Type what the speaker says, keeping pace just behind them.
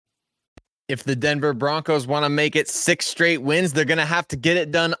If the Denver Broncos want to make it 6 straight wins, they're going to have to get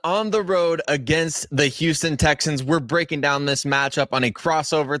it done on the road against the Houston Texans. We're breaking down this matchup on a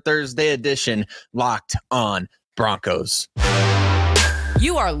crossover Thursday edition, Locked On Broncos.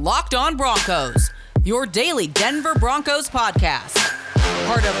 You are Locked On Broncos, your daily Denver Broncos podcast.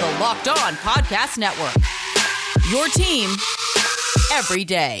 Part of the Locked On Podcast Network. Your team every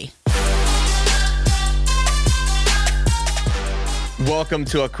day. Welcome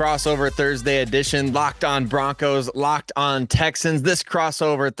to a crossover Thursday edition, Locked On Broncos, Locked On Texans. This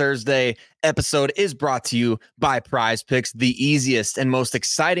crossover Thursday episode is brought to you by Prize Picks, the easiest and most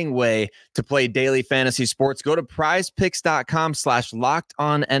exciting way to play daily fantasy sports. Go to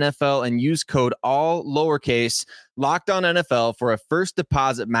prizepicks.com/LockedOnNFL and use code all lowercase Locked On NFL for a first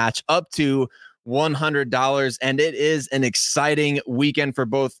deposit match up to $100. And it is an exciting weekend for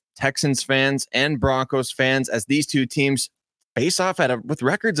both Texans fans and Broncos fans as these two teams face off with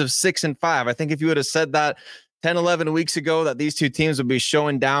records of 6-5. I think if you would have said that 10, 11 weeks ago that these two teams would be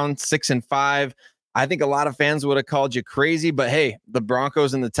showing down 6-5, I think a lot of fans would have called you crazy. But hey, the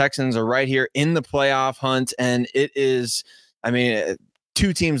Broncos and the Texans are right here in the playoff hunt. And it is,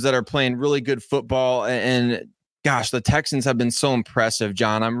 two teams that are playing really good football. And gosh, the Texans have been so impressive,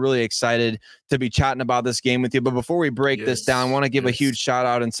 John. I'm really excited to be chatting about this game with you. But before we break this down, I want to give a huge shout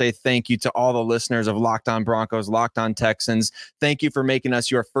out and say thank you to all the listeners of Locked On Broncos, Locked On Texans. Thank you for making us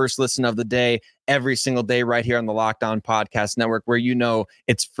your first listen of the day every single day right here on the Locked On Podcast Network, where you know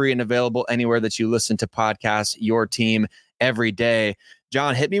it's free and available anywhere that you listen to podcasts, your team every day.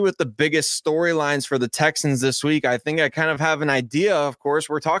 John, hit me with the biggest storylines for the Texans this week. I think I kind of have an idea. Of course,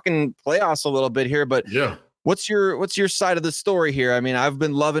 we're talking playoffs a little bit here, but yeah. What's your side of the story here? I mean, I've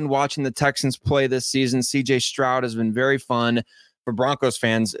been loving watching the Texans play this season. CJ Stroud has been very fun for Broncos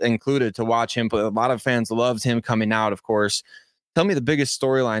fans included to watch him. But a lot of fans loved him coming out, of course. Tell me the biggest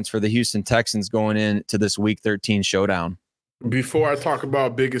storylines for the Houston Texans going into this Week 13 showdown. Before I talk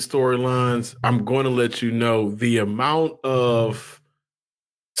about biggest storylines, I'm going to let you know the amount of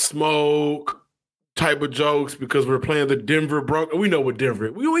smoke type of jokes because we're playing the Denver Broncos. We know what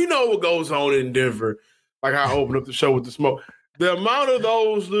Denver. We know what goes on in Denver. Like I opened up the show with the smoke. The amount of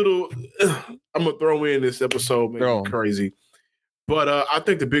those little, I'm going to throw in this episode, man, crazy. But I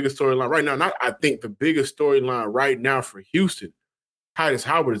think the biggest storyline right now, the biggest storyline right now for Houston, Titus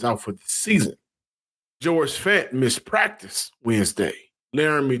Howard is out for the season. George Fant missed practice Wednesday.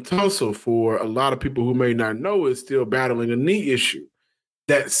 Laramie Tunsil, for a lot of people who may not know, is still battling a knee issue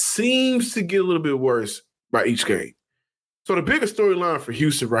that seems to get a little bit worse by each game. So the biggest storyline for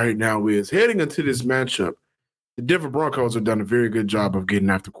Houston right now is heading into this matchup, the Denver Broncos have done a very good job of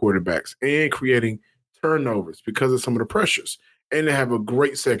getting after quarterbacks and creating turnovers because of some of the pressures. And they have a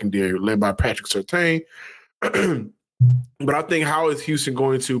great secondary led by Patrick Surtain. But I think how is Houston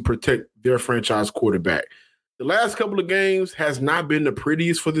going to protect their franchise quarterback? The last couple of games has not been the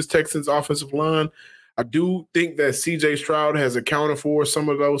prettiest for this Texans offensive line. I do think that CJ Stroud has accounted for some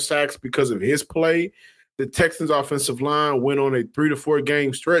of those sacks because of his play. The Texans offensive line went on a 3 to 4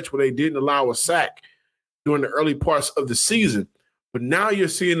 game stretch where they didn't allow a sack during the early parts of the season. But now you're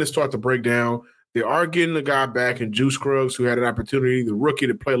seeing it start to break down. They are getting a guy back in Juice Scruggs who had an opportunity, the rookie,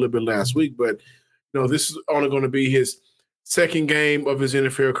 to play a little bit last week. But, this is only going to be his second game of his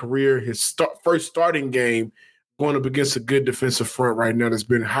NFL career, his first starting game going up against a good defensive front right now that's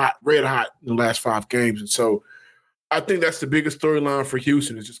been red hot in the last 5 games. And so I think that's the biggest storyline for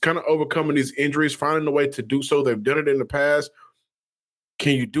Houston is just kind of overcoming these injuries, finding a way to do so. They've done it in the past.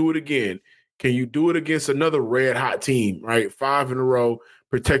 Can you do it again? Can you do it against another red hot team, right? 5 in a row,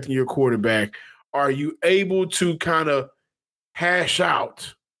 protecting your quarterback. Are you able to kind of hash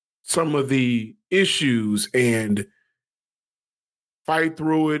out some of the issues and fight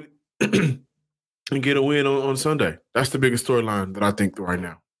through it and get a win on Sunday? That's the biggest storyline that I think right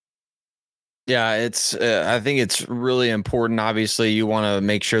now. Yeah, I think it's really important. Obviously, you want to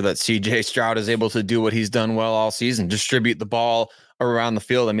make sure that CJ Stroud is able to do what he's done well all season, distribute the ball around the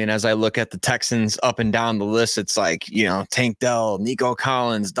field. I mean, as I look at the Texans up and down the list, it's like, Tank Dell, Nico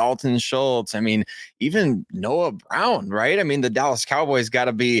Collins, Dalton Schultz. I mean, even Noah Brown, right? I mean, the Dallas Cowboys got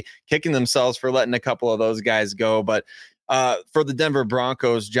to be kicking themselves for letting a couple of those guys go. But for the Denver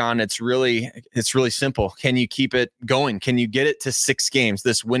Broncos, John, it's really simple. Can you keep it going? Can you get it to 6 games,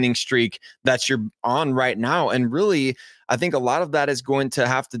 this winning streak that you're on right now? And really, I think a lot of that is going to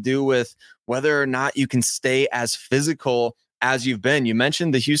have to do with whether or not you can stay as physical as you've been. You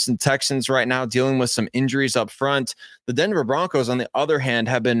mentioned the Houston Texans right now dealing with some injuries up front. The Denver Broncos, on the other hand,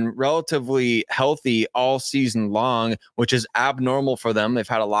 have been relatively healthy all season long, which is abnormal for them. They've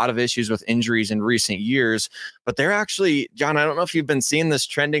had a lot of issues with injuries in recent years, but they're actually, John, I don't know if you've been seeing this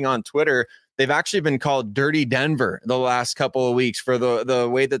trending on Twitter. They've actually been called Dirty Denver the last couple of weeks for the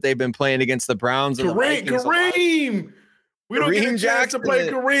way that they've been playing against the Browns and the Vikings. Kareem! We don't get a chance to play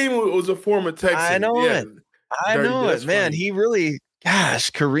Kareem. It was a former Texan. I know it. I know it, man. He really,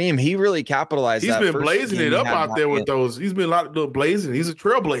 Kareem, he really capitalized. He's been blazing it up out there with those. He's been a lot of blazing. He's a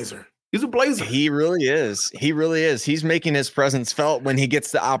trailblazer. He's a blazer. He really is. He really is. He's making his presence felt when he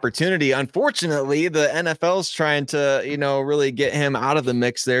gets the opportunity. Unfortunately, the NFL's trying to, really get him out of the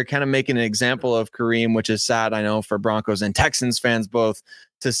mix there, kind of making an example of Kareem, which is sad, I know, for Broncos and Texans fans both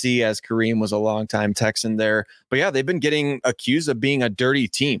to see, as Kareem was a longtime Texan there. But yeah, they've been getting accused of being a dirty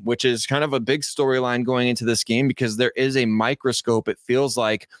team, which is kind of a big storyline going into this game because there is a microscope, it feels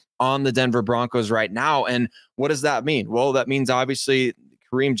like, on the Denver Broncos right now. And what does that mean? Well, that means obviously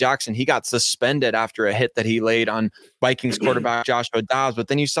Kareem Jackson, he got suspended after a hit that he laid on Vikings quarterback Joshua Dobbs. But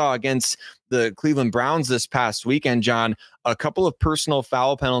then you saw against the Cleveland Browns this past weekend, John, a couple of personal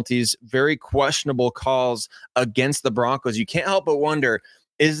foul penalties, very questionable calls against the Broncos. You can't help but wonder,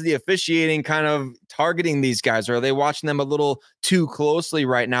 is the officiating kind of targeting these guys, or are they watching them a little too closely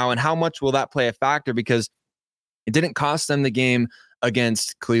right now? And how much will that play a factor? Because it didn't cost them the game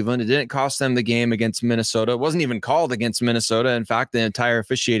against Cleveland. It didn't cost them the game against Minnesota. It wasn't even called against Minnesota. In fact, the entire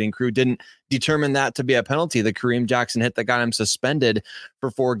officiating crew didn't determine that to be a penalty. The Kareem Jackson hit that got him suspended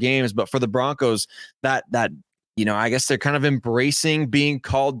for 4 games. But for the Broncos, that I guess they're kind of embracing being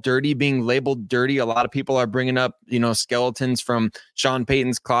called dirty, being labeled dirty. A lot of people are bringing up, skeletons from Sean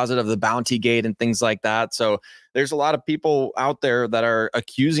Payton's closet of the Bounty Gate and things like that. So there's a lot of people out there that are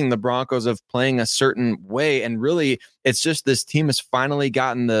accusing the Broncos of playing a certain way. And really, it's just this team has finally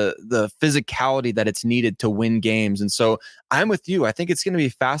gotten the physicality that it's needed to win games. And so I'm with you. I think it's going to be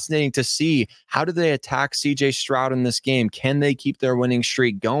fascinating to see, how do they attack CJ Stroud in this game? Can they keep their winning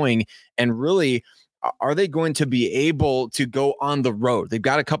streak going? And really, are they going to be able to go on the road? They've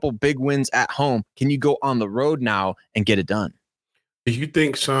got a couple big wins at home. Can you go on the road now and get it done? Do you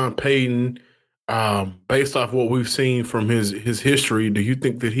think Sean Payton, based off what we've seen from his history, do you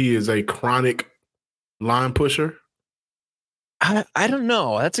think that he is a chronic line pusher? I don't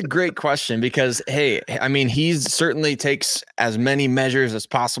know. That's a great question because, hey, I mean, he certainly takes as many measures as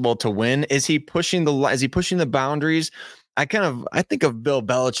possible to win. Is he pushing the boundaries? I think of Bill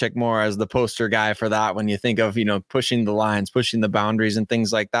Belichick more as the poster guy for that when you think of, pushing the lines, pushing the boundaries and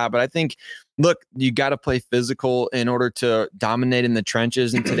things like that. But I think, look, you got to play physical in order to dominate in the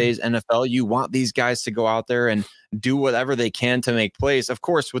trenches in today's NFL. You want these guys to go out there and do whatever they can to make plays, of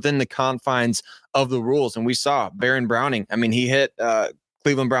course, within the confines of the rules. And we saw Baron Browning. I mean, he hit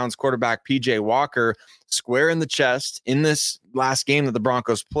Cleveland Browns quarterback PJ Walker square in the chest in this last game that the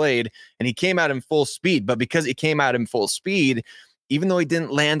Broncos played, and he came at him full speed. But because he came at him full speed, even though he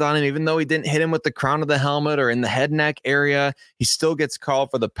didn't land on him, even though he didn't hit him with the crown of the helmet or in the head neck area, he still gets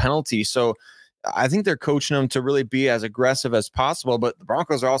called for the penalty. So I think they're coaching him to really be as aggressive as possible. But the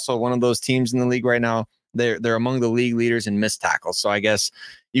Broncos are also one of those teams in the league right now. They're among the league leaders in missed tackles. So I guess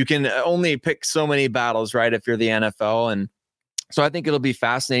you can only pick so many battles, right, if you're the NFL. And so I think it'll be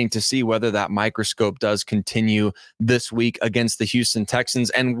fascinating to see whether that microscope does continue this week against the Houston Texans.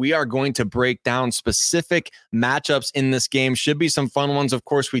 And we are going to break down specific matchups in this game. Should be some fun ones. Of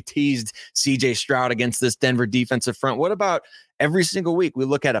course, we teased CJ Stroud against this Denver defensive front. What about every single week we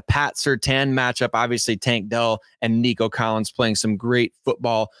look at a Pat Surtain matchup? Obviously, Tank Dell and Nico Collins playing some great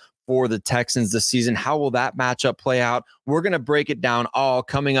football for the Texans this season. How will that matchup play out? We're going to break it down all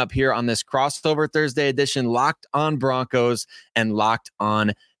coming up here on this Crossover Thursday edition, Locked on Broncos and Locked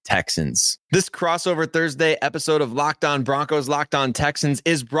on Texans. This Crossover Thursday episode of Locked on Broncos, Locked on Texans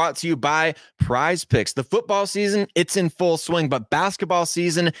is brought to you by Prize Picks. The football season, it's in full swing, but basketball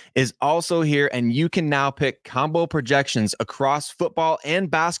season is also here, and you can now pick combo projections across football and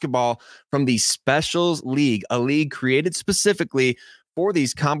basketball from the Specials League, a league created specifically for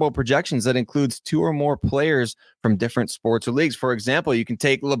these combo projections that includes 2 or more players from different sports or leagues. For example, you can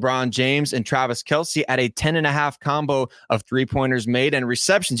take LeBron James and Travis Kelce at a 10.5 combo of 3-pointers made and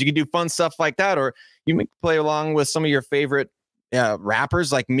receptions. You can do fun stuff like that, or you may play along with some of your favorite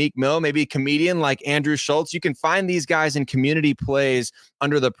rappers like Meek Mill, maybe a comedian like Andrew Schultz. You can find these guys in community plays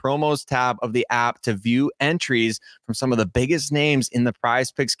under the promos tab of the app to view entries from some of the biggest names in the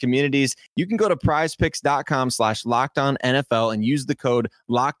Prize Picks communities. You can go to prizepicks.com/LockedOnNFL and use the code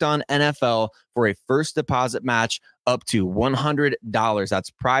LockedOnNFL for a first deposit match up to $100.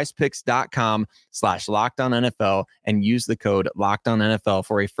 That's prizepicks.com/LockedOnNFL and use the code LockedOnNFL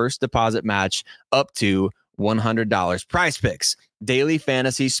for a first deposit match up to $100. Prize Picks, daily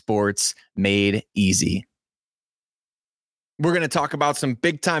fantasy sports made easy. We're going to talk about some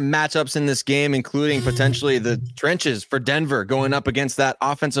big time matchups in this game, including potentially the trenches for Denver going up against that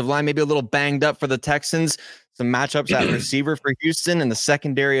offensive line, maybe a little banged up for the Texans. Some matchups at receiver for Houston and the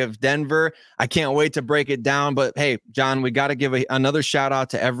secondary of Denver. I can't wait to break it down. But hey, John, we got to give another shout out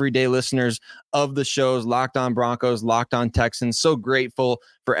to everyday listeners of the shows, Locked On Broncos, Locked On Texans. So grateful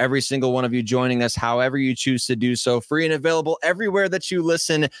for every single one of you joining us, however you choose to do so. Free and available everywhere that you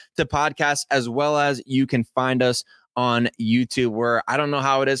listen to podcasts, as well as you can find us on YouTube, where I don't know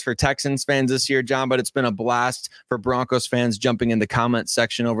how it is for Texans fans this year, John, but it's been a blast for Broncos fans jumping in the comment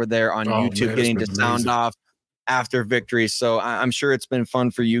section over there on YouTube, man, getting to sound off after victory. So I'm sure it's been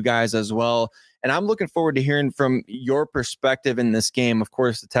fun for you guys as well. And I'm looking forward to hearing from your perspective in this game. Of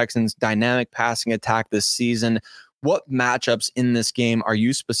course, the Texans' dynamic passing attack this season. What matchups in this game are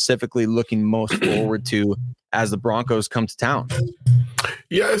you specifically looking most forward to as the Broncos come to town?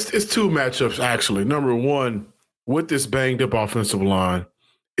 Yeah, it's two matchups, actually. Number one, with this banged up offensive line,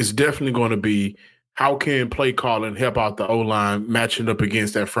 it's definitely going to be how can play calling help out the O-line matching up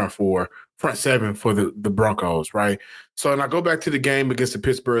against that front seven for the Broncos, right? So, and I go back to the game against the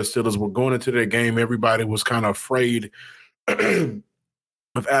Pittsburgh Steelers. We're going into that game. Everybody was kind of afraid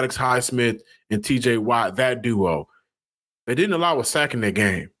of Alex Highsmith and TJ Watt, that duo. They didn't allow a sack in that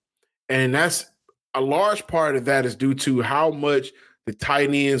game. And that's a large part of that is due to how much the tight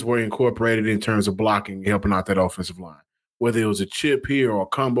ends were incorporated in terms of blocking and helping out that offensive line. Whether it was a chip here or a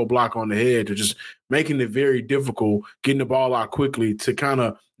combo block on the head, or just making it very difficult, getting the ball out quickly to kind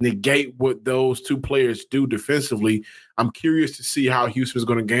of negate what those two players do defensively. I'm curious to see how Houston's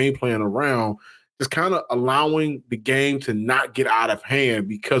going to game plan around just kind of allowing the game to not get out of hand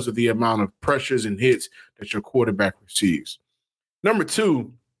because of the amount of pressures and hits that your quarterback receives. Number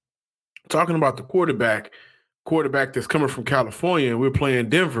two, talking about the quarterback that's coming from California, and we're playing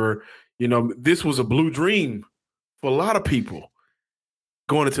Denver. You know, this was a blue dream for a lot of people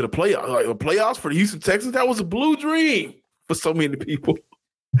going into the playoffs for the Houston Texans. That was a blue dream for so many people.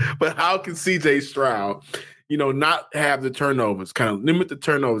 But how can CJ Stroud, not have the turnovers, kind of limit the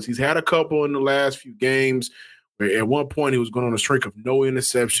turnovers? He's had a couple in the last few games. At one point, he was going on a streak of no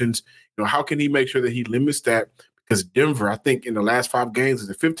interceptions. How can he make sure that he limits that? Because Denver, I think in the last 5 games, is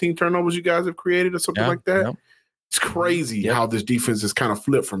it 15 turnovers you guys have created or something like that? Yep. It's crazy how this defense has kind of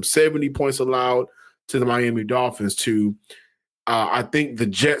flipped from 70 points allowed to the Miami Dolphins to, I think the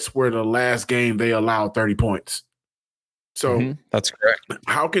Jets were the last game they allowed 30 points. So that's correct.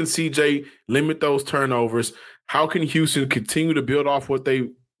 How can CJ limit those turnovers? How can Houston continue to build off what they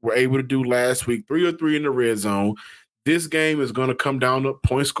were able to do last week? 3 of 3 in the red zone. This game is going to come down to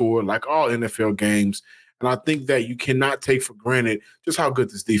point score like all NFL games. And I think that you cannot take for granted just how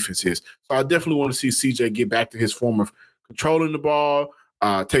good this defense is. So I definitely want to see CJ get back to his form of controlling the ball,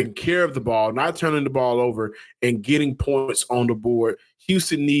 taking care of the ball, not turning the ball over, and getting points on the board.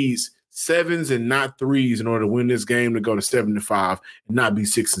 Houston needs 7s and not 3s in order to win this game, to go to 7-5 and not be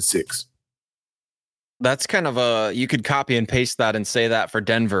 6-6. That's kind of you could copy and paste that and say that for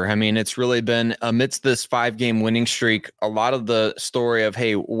Denver. I mean, it's really been amidst this 5-game winning streak, a lot of the story of,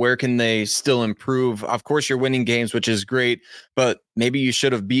 hey, where can they still improve? Of course, you're winning games, which is great, but maybe you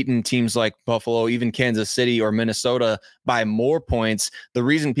should have beaten teams like Buffalo, even Kansas City or Minnesota by more points. The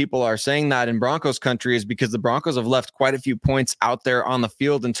reason people are saying that in Broncos country is because the Broncos have left quite a few points out there on the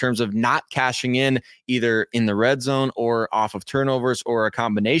field in terms of not cashing in either in the red zone or off of turnovers or a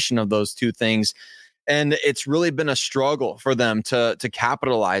combination of those two things. And it's really been a struggle for them to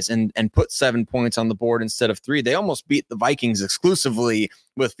capitalize and put 7 points on the board instead of 3. They almost beat the Vikings exclusively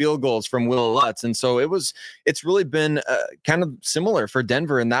with field goals from Will Lutz. And so it's really been kind of similar for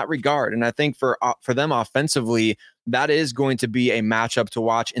Denver in that regard. And I think for them offensively, that is going to be a matchup to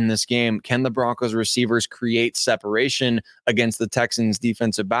watch in this game. Can the Broncos receivers create separation against the Texans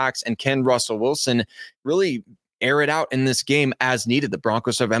defensive backs? And can Russell Wilson really air it out in this game as needed? The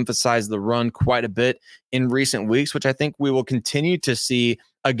Broncos have emphasized the run quite a bit in recent weeks, which I think we will continue to see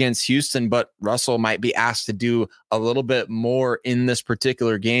against Houston, but Russell might be asked to do a little bit more in this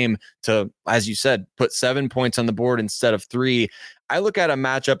particular game to, as you said, put 7 points on the board instead of 3. I look at a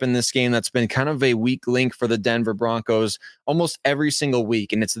matchup in this game that's been kind of a weak link for the Denver Broncos almost every single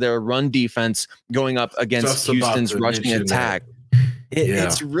week, and it's their run defense going up against Houston's rushing attack.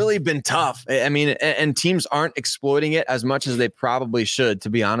 It's really been tough. I mean, and teams aren't exploiting it as much as they probably should, to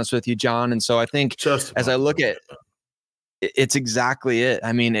be honest with you, John. And so I think as I look at it's exactly it.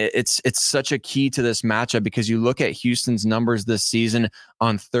 I mean, it's such a key to this matchup because you look at Houston's numbers this season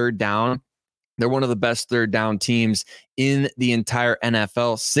on third down. They're one of the best third down teams in the entire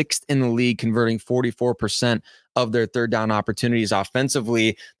NFL, sixth in the league, converting 44% of their third down opportunities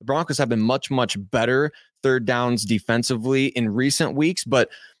offensively. The Broncos have been much, much better third downs defensively in recent weeks, but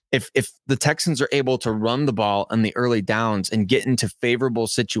if the Texans are able to run the ball on the early downs and get into favorable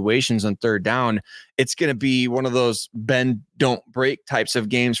situations on third down, it's going to be one of those bend, don't break types of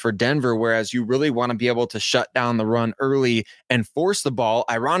games for Denver, whereas you really want to be able to shut down the run early and force the ball,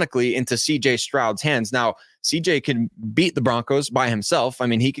 ironically, into CJ Stroud's hands. Now, CJ can beat the Broncos by himself. I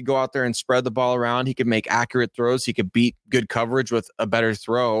mean, he could go out there and spread the ball around. He could make accurate throws. He could beat good coverage with a better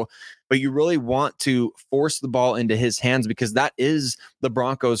throw. But you really want to force the ball into his hands because that is the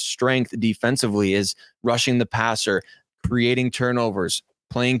Broncos' strength defensively, is rushing the passer, creating turnovers,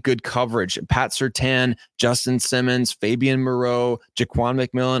 playing good coverage. Pat Surtain, Justin Simmons, Fabian Moreau, Jaquan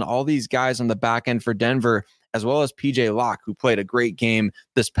McMillan, all these guys on the back end for Denver, as well as PJ Locke, who played a great game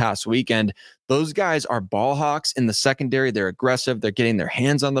this past weekend. Those guys are ball hawks in the secondary. They're aggressive. They're getting their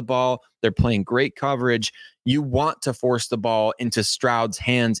hands on the ball. They're playing great coverage. You want to force the ball into Stroud's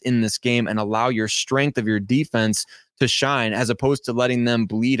hands in this game and allow your strength of your defense to shine, as opposed to letting them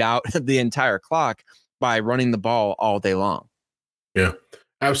bleed out the entire clock by running the ball all day long. Yeah,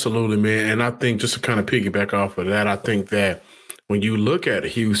 absolutely, man. And I think just to kind of piggyback off of that, I think that when you look at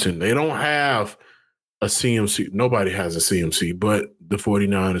Houston, they don't have a CMC. Nobody has a CMC but the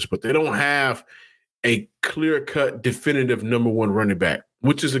 49ers, but they don't have a clear-cut, definitive number one running back,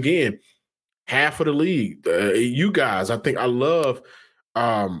 which is, again, half of the league. You guys, I think I love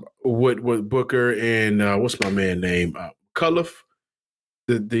what Booker and what's my man name? Cullif.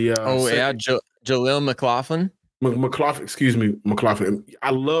 Jaleel McLaughlin. McLaughlin, excuse me, McLaughlin. I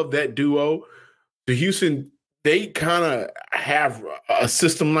love that duo. The Houston, they kind of have a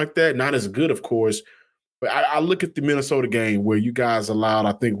system like that. Not as good, of course, but I look at the Minnesota game where you guys allowed,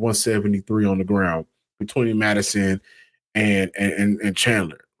 I think, 173 on the ground between Madison and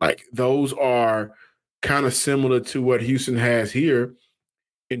Chandler. Like, those are kind of similar to what Houston has here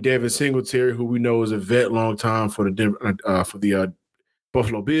in Devin Singletary, who we know is a vet long time for the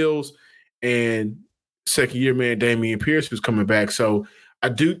Buffalo Bills, and second-year man Dameon Pierce, who's coming back. So I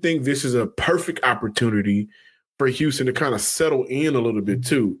do think this is a perfect opportunity for Houston to kind of settle in a little bit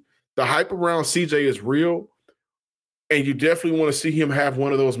too. The hype around CJ is real, and you definitely want to see him have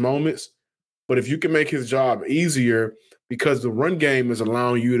one of those moments. But if you can make his job easier, because the run game is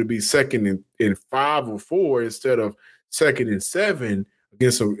allowing you to be second in 5 or 4 instead of second and 7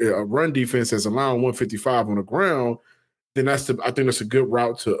 against a run defense that's allowing 155 on the ground, then I think that's a good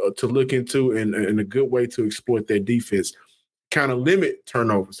route to look into and a good way to exploit that defense, kind of limit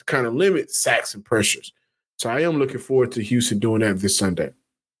turnovers, kind of limit sacks and pressures. So I am looking forward to Houston doing that this Sunday.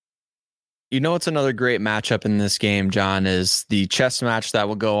 You know what's another great matchup in this game, John, is the chess match that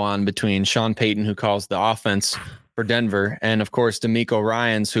will go on between Sean Payton, who calls the offense for Denver, and of course DeMeco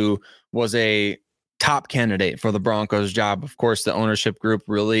Ryans, who was a top candidate for the Broncos job. Of course, the ownership group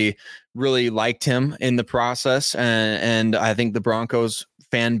really liked him in the process, and I think the Broncos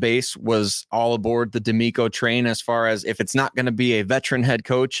fan base was all aboard the DeMeco train, as far as, if it's not going to be a veteran head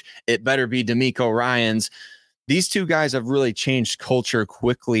coach, it better be DeMeco Ryans. These two guys have really changed culture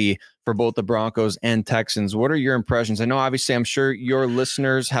quickly for both the Broncos and Texans. What are your impressions? I know, obviously, I'm sure your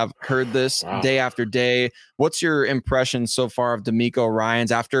listeners have heard this day after day. What's your impression so far of DeMeco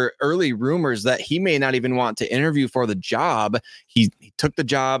Ryans after early rumors that he may not even want to interview for the job? He took the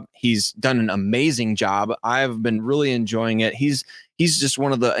job. He's done an amazing job. I've been really enjoying it. He's just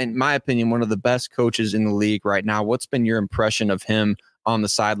one of the, in my opinion, one of the best coaches in the league right now. What's been your impression of him on the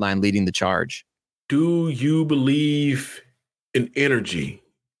sideline leading the charge? Do you believe in energy?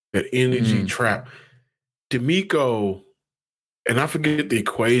 That energy trap. DeMeco, and I forget the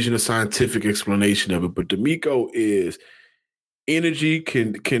equation, the scientific explanation of it, but DeMeco is energy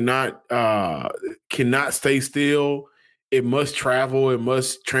cannot stay still. It must travel. It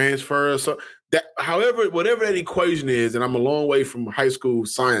must transfer. So that, however, whatever that equation is, and I'm a long way from high school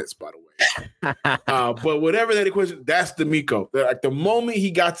science, by the way. But whatever that equation, that's DeMeco. Like, the moment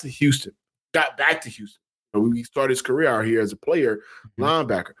he got back to Houston, he started his career out here as a player,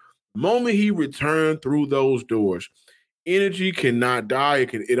 linebacker. The moment he returned through those doors, energy cannot die.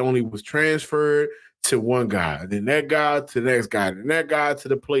 It only was transferred to one guy, then that guy to the next guy, and that guy to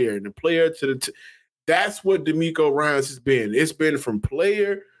the player, and the player to the that's what DeMeco Ryans has been. It's been from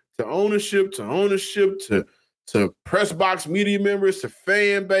player to ownership to press box media members to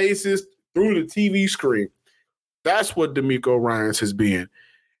fan bases through the TV screen. That's what DeMeco Ryans has been.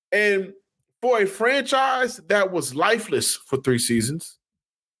 And for a franchise that was lifeless for 3 seasons,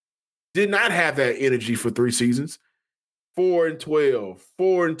 did not have that energy for 3 seasons, 4-12,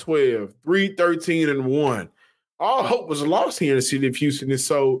 4-12, 3-13-1. All hope was lost here in the city of Houston. And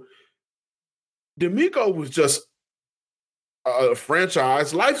so DeMeco was just a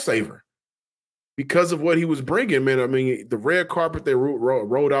franchise lifesaver because of what he was bringing, man. I mean, the red carpet they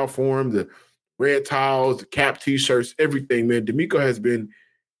rolled out for him, the red towels, the cap T-shirts, everything, man. DeMeco has been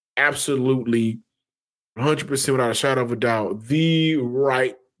absolutely 100% without a shadow of a doubt the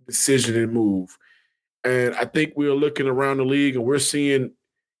right decision and move. And I think we're looking around the league and we're seeing,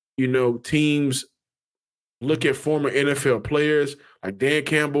 teams look at former NFL players like Dan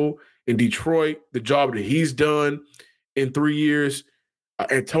Campbell in Detroit, the job that he's done in 3 years.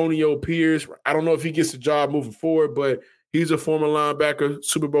 Antonio Pierce, I don't know if he gets the job moving forward, but he's a former linebacker,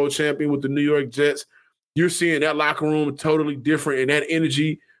 Super Bowl champion with the New York Jets. You're seeing that locker room totally different and that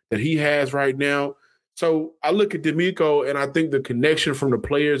energy that he has right now. So I look at DeMeco and I think the connection from the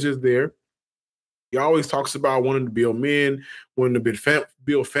players is there. He always talks about wanting to build men, wanting to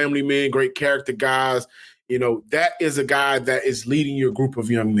build family men, great character guys. That is a guy that is leading your group of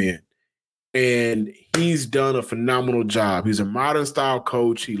young men. And he's done a phenomenal job. He's a modern style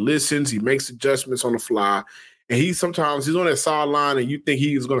coach. He listens, he makes adjustments on the fly. And he's on that sideline and you think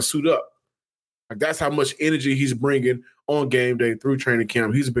he's going to suit up. Like that's how much energy he's bringing on game day through training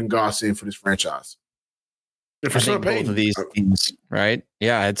camp. He's been godsend for this franchise. And for both of these teams, right?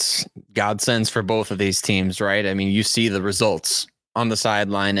 Yeah, it's godsends for both of these teams, right? I mean, you see the results on the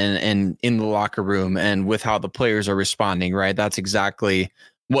sideline and in the locker room and with how the players are responding, right? That's exactly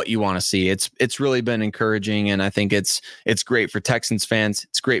what you want to see. It's really been encouraging, and I think it's great for Texans fans,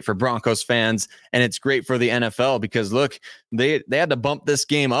 it's great for Broncos fans, and it's great for the NFL because look, they had to bump this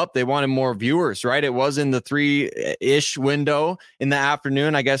game up. They wanted more viewers, right? It was in the 3-ish window in the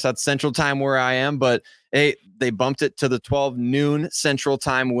afternoon. I guess that's Central Time where I am, but they bumped it to the 12 noon Central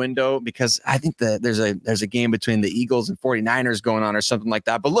Time window because I think that there's a game between the Eagles and 49ers going on or something like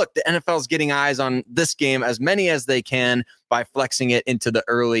that. But look, the NFL's getting eyes on this game, as many as they can, by flexing it into the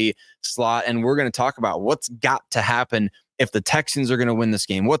early slot. And we're going to talk about what's got to happen if the Texans are going to win this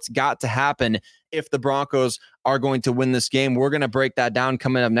game. What's got to happen if the Broncos are going to win this game? We're going to break that down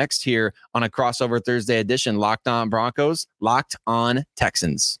coming up next here on a crossover Thursday edition. Locked on Broncos, Locked on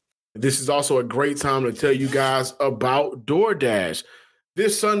Texans. This is also a great time to tell you guys about DoorDash.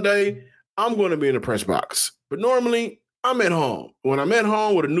 This Sunday, I'm going to be in the press box, but normally I'm at home. When I'm at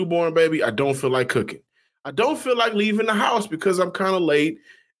home with a newborn baby, I don't feel like cooking. I don't feel like leaving the house because I'm kind of late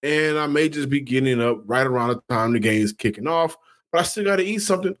and I may just be getting up right around the time the game's kicking off, but I still got to eat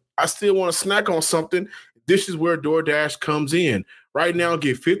something. I still want to snack on something. This is where DoorDash comes in. Right now,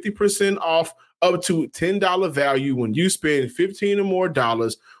 get 50% off up to $10 value when you spend $15 or more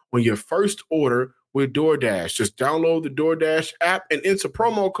on your first order with DoorDash. Just download the DoorDash app and enter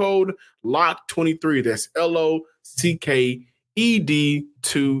promo code LOCK23. That's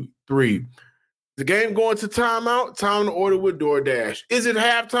LOCKED23. The game going to timeout, time to order with DoorDash. Is it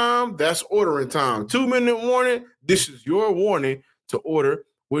halftime? That's ordering time. 2-minute warning. This is your warning to order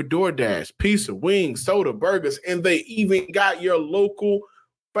with DoorDash. Pizza, wings, soda, burgers, and they even got your local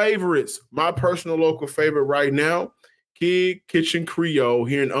favorites. My personal local favorite right now, Kid Kitchen Creole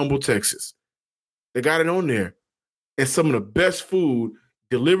here in Humble, Texas. They got it on there. And some of the best food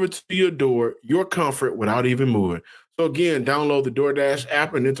delivered to your door, your comfort without even moving. So again, download the DoorDash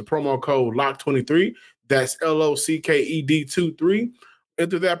app and enter promo code LOCK23. That's LOCKED23.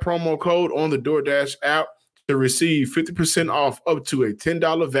 Enter that promo code on the DoorDash app to receive 50% off up to a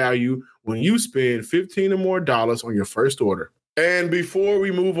 $10 value when you spend $15 or more on your first order. And before we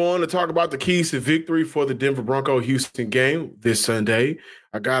move on to talk about the keys to victory for the Denver Broncos Houston game this Sunday,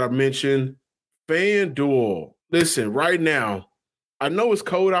 I got to mention FanDuel. Listen, right now, I know it's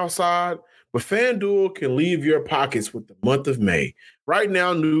cold outside, but FanDuel can leave your pockets with the month of May. Right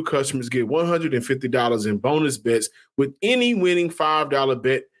now, new customers get $150 in bonus bets with any winning $5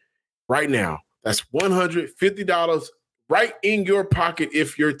 bet right now. That's $150 right in your pocket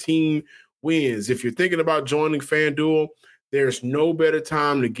if your team wins. If you're thinking about joining FanDuel, there's no better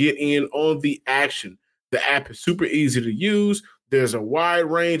time to get in on the action. The app is super easy to use. There's a wide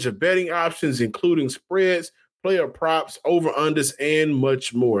range of betting options, including spreads, player props, over-unders, and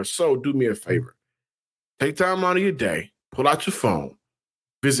much more. So do me a favor. Take time out of your day. Pull out your phone.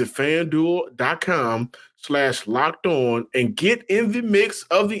 Visit FanDuel.com/locked-on and get in the mix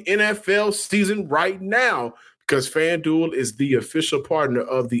of the NFL season right now because FanDuel is the official partner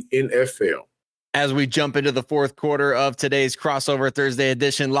of the NFL. As we jump into the fourth quarter of today's crossover Thursday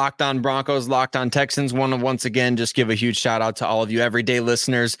edition, Locked On Broncos, Locked On Texans, once again, just give a huge shout out to all of you everyday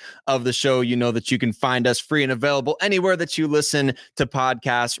listeners of the show. You know that you can find us free and available anywhere that you listen to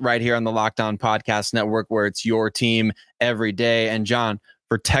podcasts right here on the Locked On Podcast Network, where it's your team every day. And John,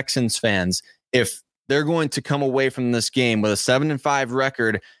 for Texans fans, if they're going to come away from this game with a 7-5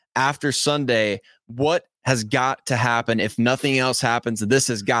 record after Sunday, what has got to happen? If nothing else happens, this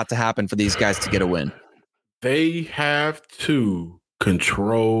has got to happen for these guys to get a win. They have to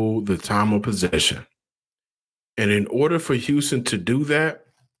control the time of possession. And in order for Houston to do that,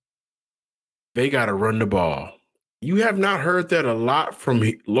 they got to run the ball. You have not heard that a lot from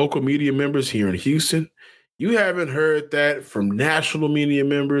local media members here in Houston. You haven't heard that from national media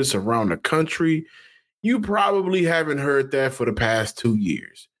members around the country. You probably haven't heard that for the past 2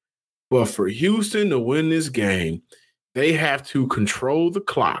 years. But for Houston to win this game, they have to control the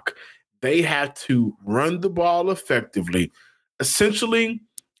clock. They have to run the ball effectively. Essentially,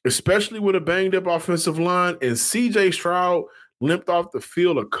 especially with a banged-up offensive line, and C.J. Stroud limped off the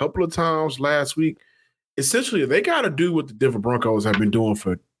field a couple of times last week. Essentially, they got to do what the Denver Broncos have been doing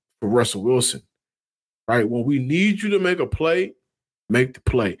for Russell Wilson. Right? When we need you to make a play, make the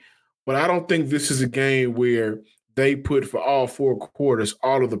play. But I don't think this is a game where they put for all 4 quarters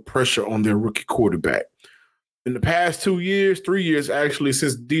all of the pressure on their rookie quarterback. In the past 2 years, 3 years actually,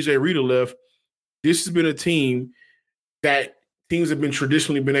 since DJ Reader left, this has been a team that teams have been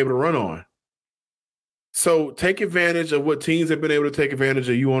traditionally been able to run on. So take advantage of what teams have been able to take advantage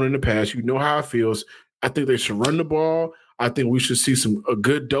of you on in the past. You know how it feels. I think they should run the ball. I think we should see a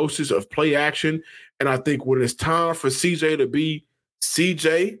good doses of play action. And I think when it's time for CJ to be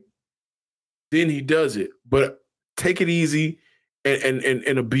CJ, then he does it. But take it easy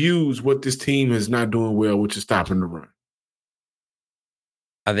and abuse what this team is not doing well, which is stopping the run.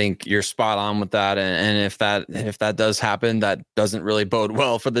 I think you're spot on with that. And if that does happen, that doesn't really bode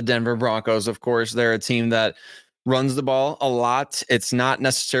well for the Denver Broncos. Of course, they're a team that runs the ball a lot. It's not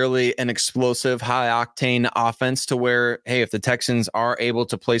necessarily an explosive, high-octane offense to where, hey, if the Texans are able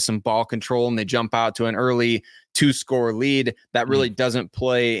to play some ball control and they jump out to an early 2-score lead, that really doesn't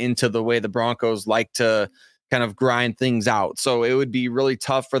play into the way the Broncos like to kind of grind things out. So it would be really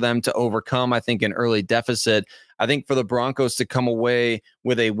tough for them to overcome, I think, an early deficit. I think for the Broncos to come away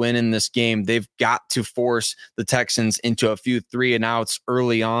with a win in this game, they've got to force the Texans into a few 3-and-outs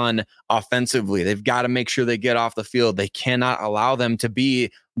early on offensively. They've got to make sure they get off the field. They cannot allow them to be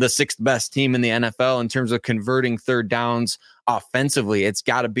the 6th best team in the NFL in terms of converting third downs offensively. It's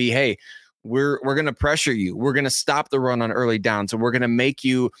got to be, hey, we're going to pressure you. We're going to stop the run on early downs. And we're going to make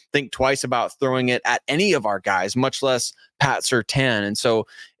you think twice about throwing it at any of our guys, much less Pat Surtain. And so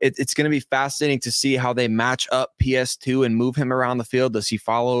it's going to be fascinating to see how they match up PS2 and move him around the field. Does he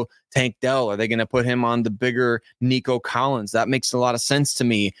follow Tank Dell? Are they going to put him on the bigger Nico Collins? That makes a lot of sense to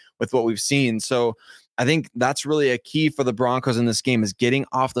me with what we've seen. So I think that's really a key for the Broncos in this game is getting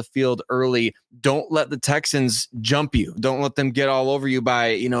off the field early. Don't let the Texans jump you. Don't let them get all over you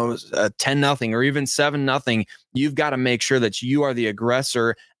by, 10-0 or even 7-0. You've got to make sure that you are the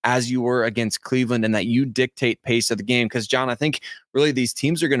aggressor as you were against Cleveland and that you dictate pace of the game. Because, John, I think really these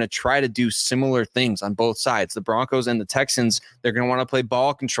teams are going to try to do similar things on both sides. The Broncos and the Texans, they're going to want to play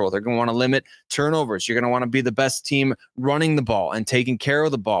ball control. They're going to want to limit turnovers. You're going to want to be the best team running the ball and taking care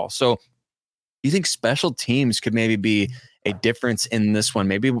of the ball. So you think special teams could maybe be a difference in this one?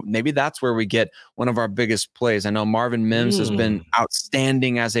 Maybe that's where we get one of our biggest plays. I know Marvin Mims has been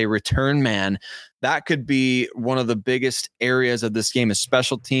outstanding as a return man. That could be one of the biggest areas of this game is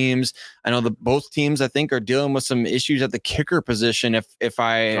special teams. I know both teams, I think, are dealing with some issues at the kicker position. If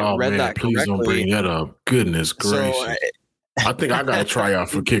I read that correctly. Please don't bring that up. Goodness gracious. So, I think I got to try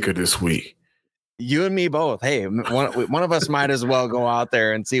out for kicker this week. You and me both. Hey, one of us might as well go out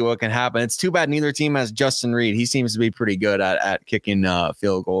there and see what can happen. It's too bad neither team has Justin Reed. He seems to be pretty good at kicking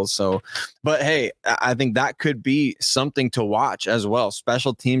field goals. So, but hey, I think that could be something to watch as well.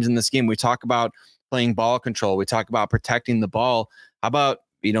 Special teams in this game. We talk about playing ball control. We talk about protecting the ball. How about,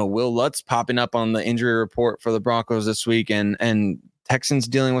 Will Lutz popping up on the injury report for the Broncos this week and Texans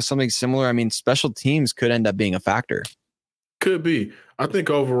dealing with something similar? I mean, special teams could end up being a factor. Could be. I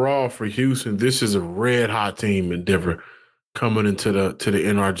think overall for Houston, this is a red hot team in Denver coming into the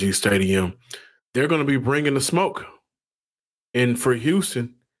NRG Stadium. They're going to be bringing the smoke. And for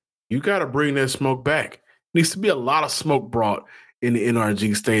Houston, you got to bring that smoke back. Needs to be a lot of smoke brought in the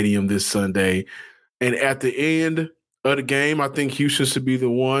NRG Stadium this Sunday. And at the end of the game. I think Houston should be the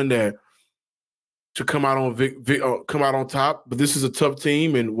one that should come out on top. But this is a tough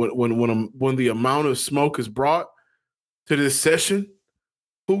team, and when the amount of smoke is brought to this session,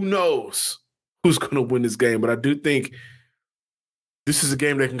 who knows who's going to win this game? But I do think this is a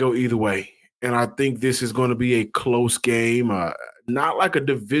game that can go either way, and I think this is going to be a close game, not like a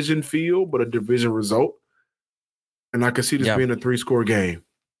division feel, but a division result. And I can see this being a 3-score game.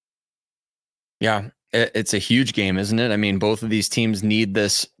 Yeah, it's a huge game, isn't it? I mean, both of these teams need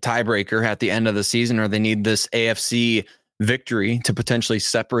this tiebreaker at the end of the season, or they need this AFC victory to potentially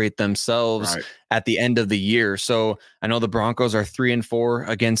separate themselves at the end of the year. So I know the Broncos are 3-4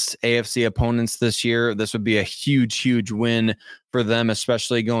 against AFC opponents this year. This would be a huge win for them,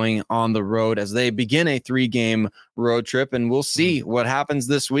 especially going on the road as they begin a 3-game road trip. And we'll see what happens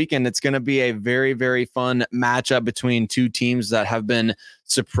this weekend. It's going to be a very fun matchup between two teams that have been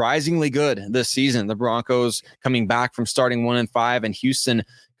surprisingly good this season. The Broncos coming back from starting 1-5, and Houston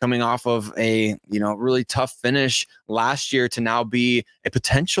coming off of a really tough finish last year to now be a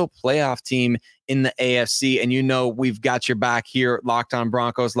potential playoff team in the AFC. And we've got your back here, Locked On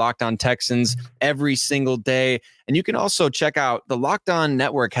Broncos, Locked On Texans, every single day. And you can also check out the Locked On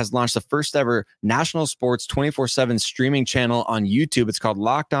Network has launched the first ever national sports 24/7 streaming channel on YouTube. It's called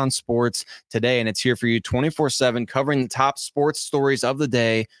Locked On Sports Today, and it's here for you 24/7, covering the top sports stories of the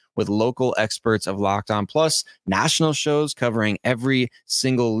day with local experts of Locked On, plus national shows covering every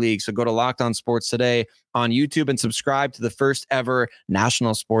single league. So go to Locked On Sports Today on YouTube and subscribe to the first ever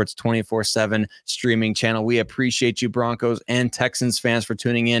national sports 24/7 streaming channel. We appreciate you, Broncos and Texans fans, for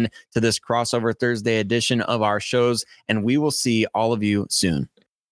tuning in to this crossover Thursday edition of our shows, and we will see all of you soon.